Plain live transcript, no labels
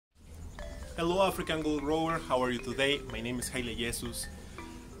Hello African gold grower, how are you today? My name is Haile Jesus.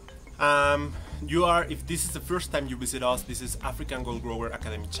 If this is the first time you visit us, this is African Gold Grower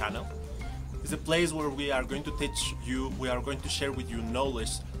Academy channel. It's a place where we are going to teach you, we are going to share with you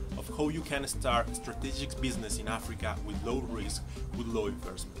knowledge of how you can start strategic business in Africa with low risk, with low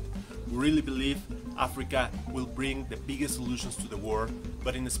investment. We really believe Africa will bring the biggest solutions to the world,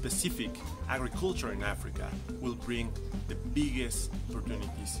 but in specific, agriculture in Africa will bring the biggest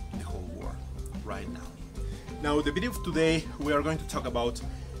opportunities in the whole world right now. Now, the video of today, we are going to talk about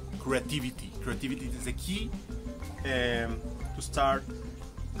creativity. Creativity is the key to start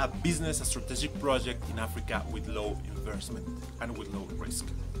a business, a strategic project in Africa with low investment and with low risk.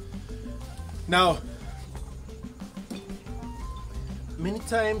 Now, many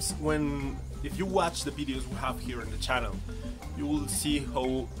times if you watch the videos we have here on the channel, you will see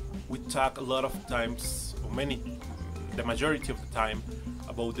how we talk a lot of times, or the majority of the time,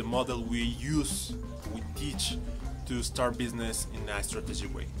 about the model we teach to start business in a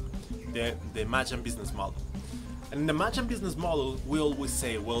strategic way, the match and business model. And in the match and business model, we always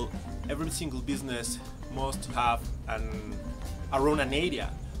say, well, every single business must have around an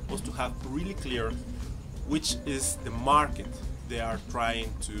area, must to have really clear which is the market they are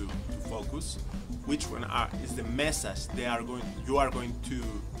trying to focus, which one is the message you are going to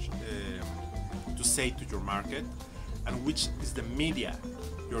say to your market, and which is the media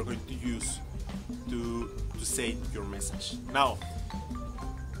you are going to use to say your message. Now,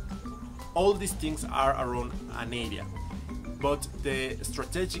 all these things are around an area, but the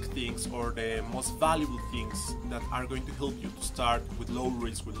strategic things or the most valuable things that are going to help you to start with low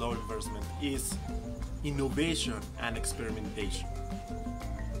risk, with low investment is innovation and experimentation.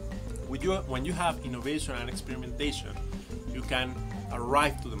 When you have innovation and experimentation, you can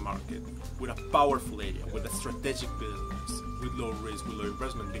arrive to the market with a powerful area, with a strategic business, with low risk, with low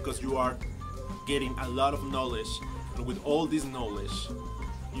investment, because you are getting a lot of knowledge, and with all this knowledge,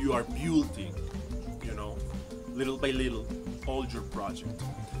 you are building, little by little, all your project.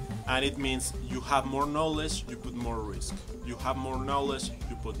 And it means you have more knowledge, you put more risk. You have more knowledge,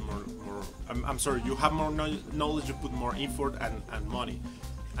 you put you have more knowledge, you put more effort and money,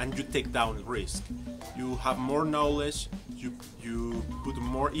 and you take down risk. You have more knowledge, you put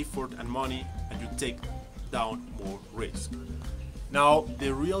more effort and money, and you take down more risk. Now,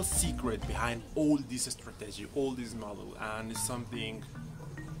 the real secret behind all this strategy, all this model, and it's something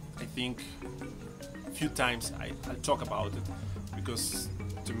I think a few times I'll talk about it, because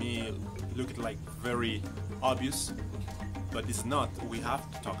to me it looks like very obvious, but it's not. We have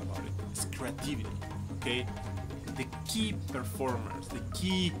to talk about it. It's creativity, okay? The key performers, the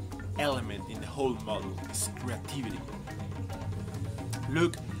key element in the whole model is creativity.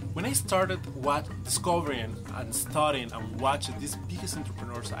 Look, when I started discovering and studying and watching these biggest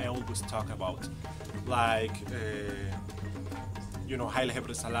entrepreneurs I always talk about, like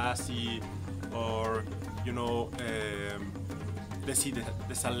Haile Selassie, or Desi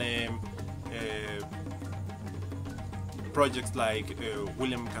de Salem, projects like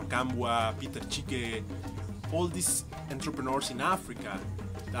William Kamkambwa, Peter Chike, all these entrepreneurs in Africa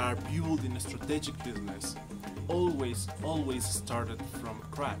that are building a strategic business always started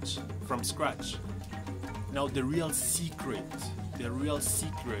from scratch. Now the real secret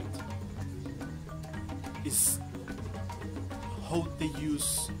is how they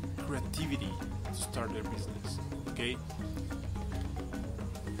use creativity to start their business, okay?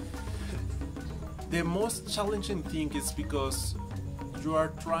 The most challenging thing is because you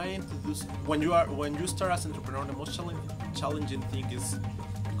are trying to do, when you start as an entrepreneur, the most challenging thing is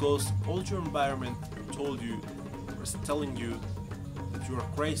because all your environment is telling you that you are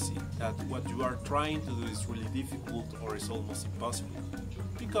crazy, that what you are trying to do is really difficult or is almost impossible,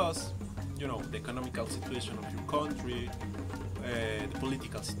 because the economical situation of your country, the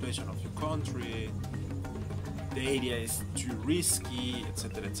political situation of your country, the area is too risky,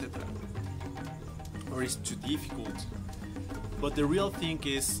 etc., etc., or it's too difficult. But the real thing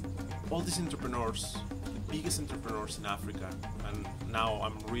is, all these entrepreneurs, the biggest entrepreneurs in Africa, and now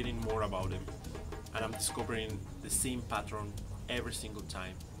I'm reading more about them, and I'm discovering the same pattern every single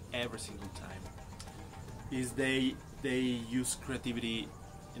time, is they use creativity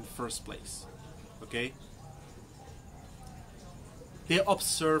in first place, okay? They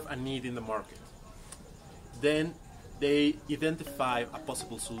observe a need in the market, then they identify a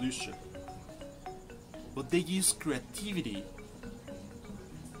possible solution, but they use creativity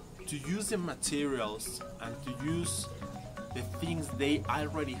to use the materials and to use the things they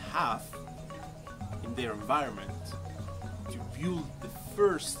already have in their environment to build the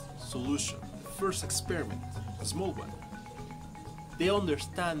first solution, the first experiment, a small one. They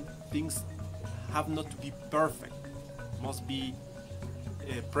understand things have not to be perfect. Must be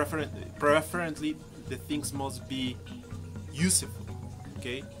preferably the things must be useful.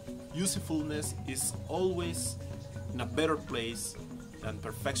 Okay, usefulness is always in a better place than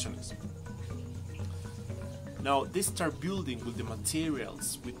perfectionism. Now they start building with the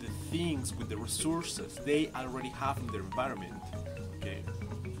materials, with the things, with the resources they already have in their environment. Okay,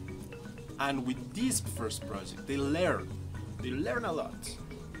 and with this first project they learn a lot,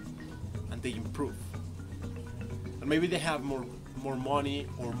 and they improve. And maybe they have more money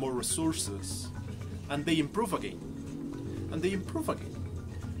or more resources, and they improve again, and they improve again,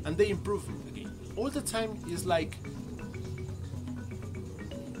 and they improve again. All the time is like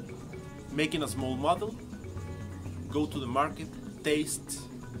making a small model, go to the market, taste.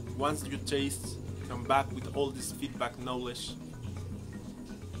 Once you taste, come back with all this feedback knowledge.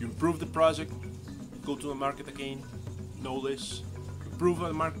 You improve the project, go to the market again, knowledge, improve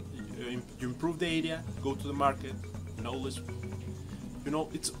the market, you improve the area, go to the market, knowledge. You know,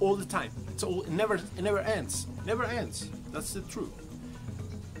 it's all the time. It never ends. Never ends. That's the truth.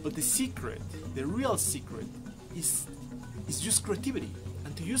 But the secret, the real secret, is just creativity.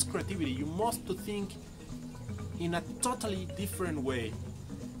 And to use creativity, you must to think in a totally different way.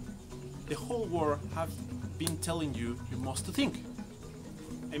 The whole world have been telling you must to think.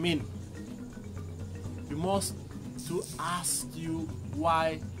 I mean, you must to ask you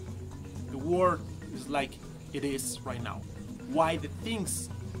why the world is like it is right now. Why the things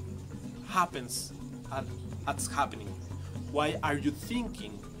happens as happening. Why are you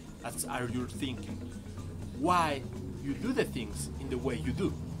thinking as are you thinking? Why you do the things in the way you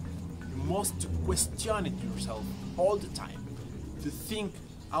do. You must question it yourself all the time, to think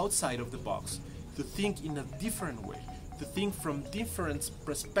outside of the box, to think in a different way, to think from different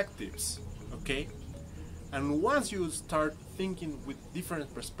perspectives, okay? And once you start thinking with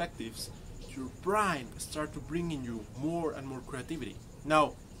different perspectives, your brain starts to bring in you more and more creativity.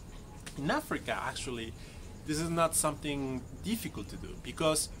 Now, in Africa, actually, this is not something difficult to do,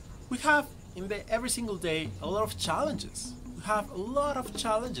 because we have every single day a lot of challenges. We have a lot of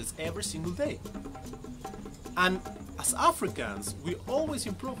challenges every single day. And as Africans, we always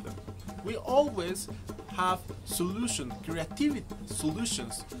improve them. We always have solutions, creative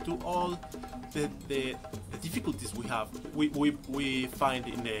solutions to all the difficulties we have. We find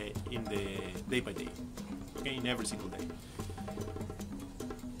in the day by day, okay, in every single day.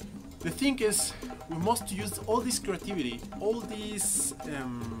 The thing is, we must use all this creativity, all this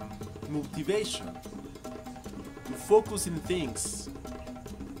motivation to focus in things,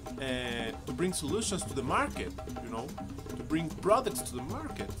 to bring solutions to the market, you know, to bring products to the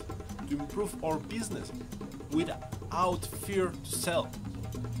market, to improve our business without fear to sell,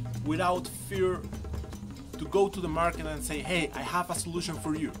 without fear to go to the market and say, hey, I have a solution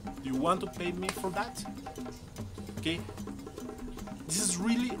for you. Do you want to pay me for that? Okay? This is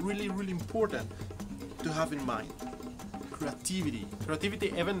really, really, really important to have in mind. Creativity.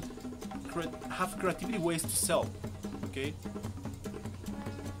 Creativity, even have creativity ways to sell. Okay?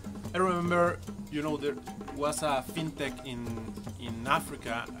 I remember, you know, there was a fintech in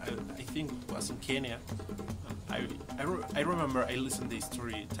Africa, I think it was in Kenya. I remember I listened to this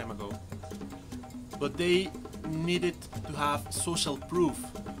story time ago. But they needed to have social proof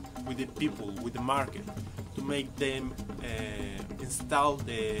with the people, with the market, to make them install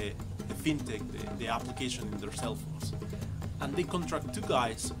the fintech, the application in their cell phones. And they contract two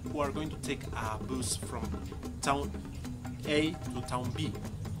guys who are going to take a bus from town A to town B.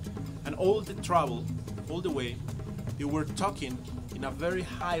 And all the travel, all the way, they were talking in a very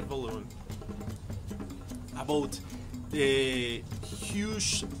high volume about the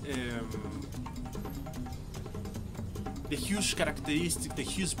huge characteristics, the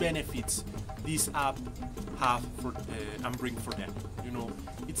huge benefits this app have for and bring for them. You know,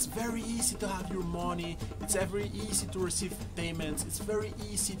 it's very easy to have your money. It's very easy to receive payments. It's very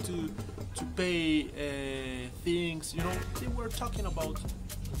easy to pay things. You know, they were talking about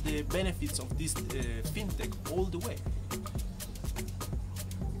the benefits of this fintech all the way.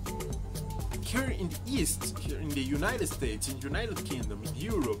 Here in the East, here in the United States, in United Kingdom, in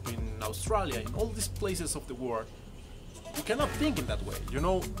Europe, in Australia, in all these places of the world, you cannot think in that way. You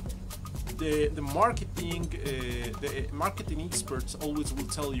know, the marketing experts always will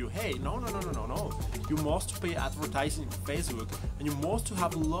tell you, hey, no, you must pay advertising on Facebook, and you must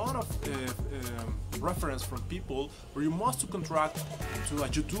have a lot of reference from people, or you must contract to a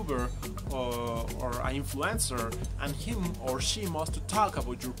YouTuber or an influencer, and him or she must talk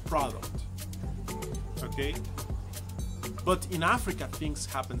about your product. Okay? But in Africa, things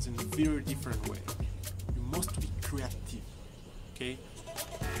happens in a very different way. You must be creative. Okay?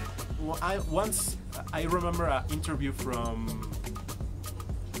 once I remember an interview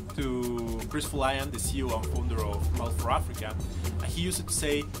to Chris Fulayan, the CEO and founder of Mall for Africa. He used to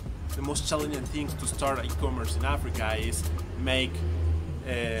say the most challenging thing to start e-commerce in Africa is make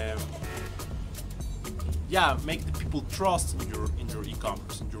the people trust in your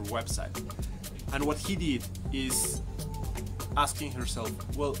e-commerce, in your website. And what he did is asking herself,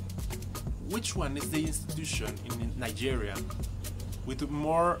 well, which one is the institution in Nigeria with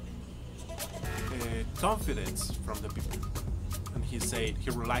more confidence from the people? And he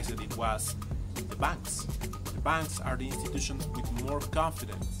realized that it was the banks. The banks are the institutions with more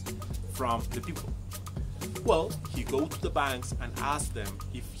confidence from the people. Well, he go to the banks and ask them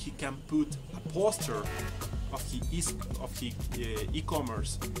if he can put a poster of his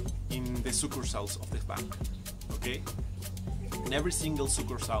e-commerce in the succursals of the bank. Okay, in every single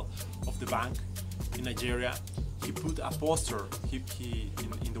succursal of the bank in Nigeria, he put a poster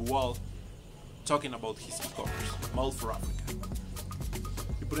in the wall talking about his e-commerce, Mall for Africa.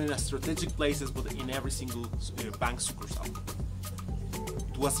 He put it in strategic places, but in every single bank succursal.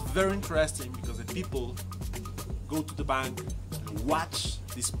 It was very interesting because the people go to the bank and watch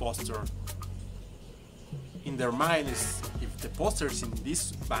this poster. In their mind, if the poster is in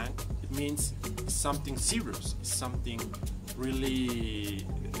this bank, it means it's something serious, it's something really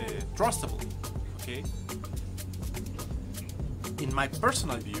trustable. Okay. In my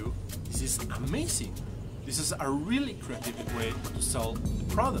personal view, this is amazing. This is a really creative way to sell the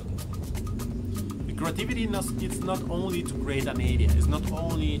product. The creativity is not only to create an idea, it's not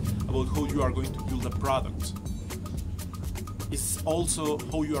only about how you are going to build a product. It's also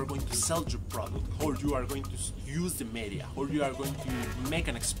how you are going to sell your product, how you are going to use the media, how you are going to make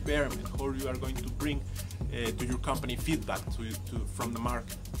an experiment, how you are going to bring to your company feedback from the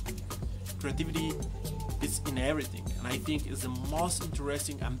market. Creativity is in everything, and I think it's the most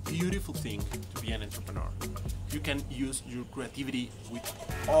interesting and beautiful thing to be an entrepreneur. You can use your creativity with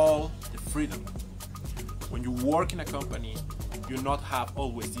all the freedom. When you work in a company, you not have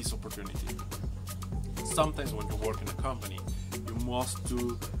always this opportunity. Sometimes when you work in a company, you must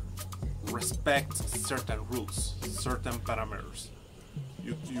to respect certain rules, certain parameters.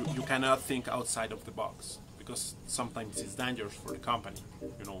 You cannot think outside of the box because sometimes it's dangerous for the company,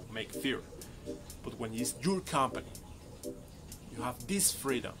 make fear. But when it's your company, you have this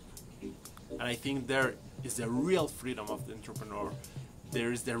freedom. And I think there is the real freedom of the entrepreneur.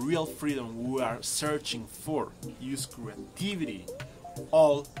 There is the real freedom we are searching for. Use creativity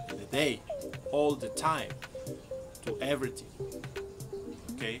all the day, all the time, to everything.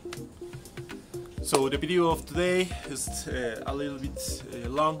 Okay? So the video of today is a little bit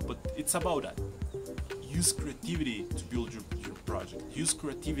long, but it's about that. Use creativity to build your project. Use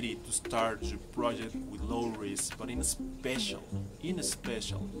creativity to start your project with low risk, but in special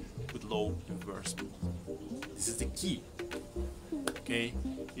with low investment. This is the key. Okay?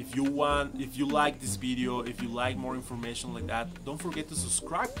 If you like this video, if you like more information like that, don't forget to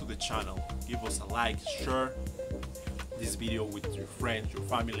subscribe to the channel. Give us a like, share this video with your friends, your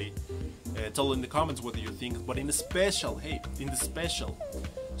family. Tell in the comments what do you think. But in the special,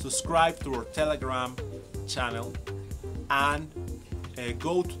 subscribe to our Telegram channel and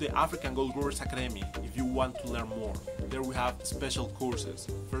go to the African Gold Growers Academy if you want to learn more. There we have special courses.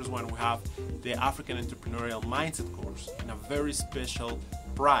 First one, we have the African Entrepreneurial Mindset course in a very special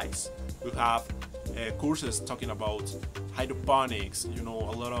price. We have courses talking about hydroponics, a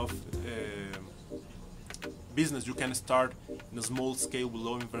lot of business you can start in a small scale with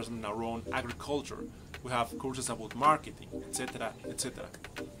low investment around agriculture. We have courses about marketing, etc., etc.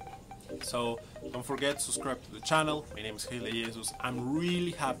 So don't forget to subscribe to the channel. My name is Haile Jesus. I'm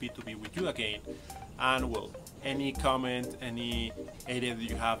really happy to be with you again. And well, any comment, any idea that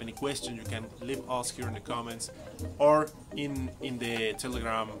you have, any question, you can leave us here in the comments or in the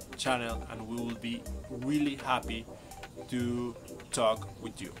Telegram channel, and we will be really happy to talk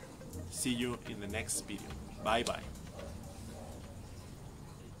with you. See you in the next video. Bye bye.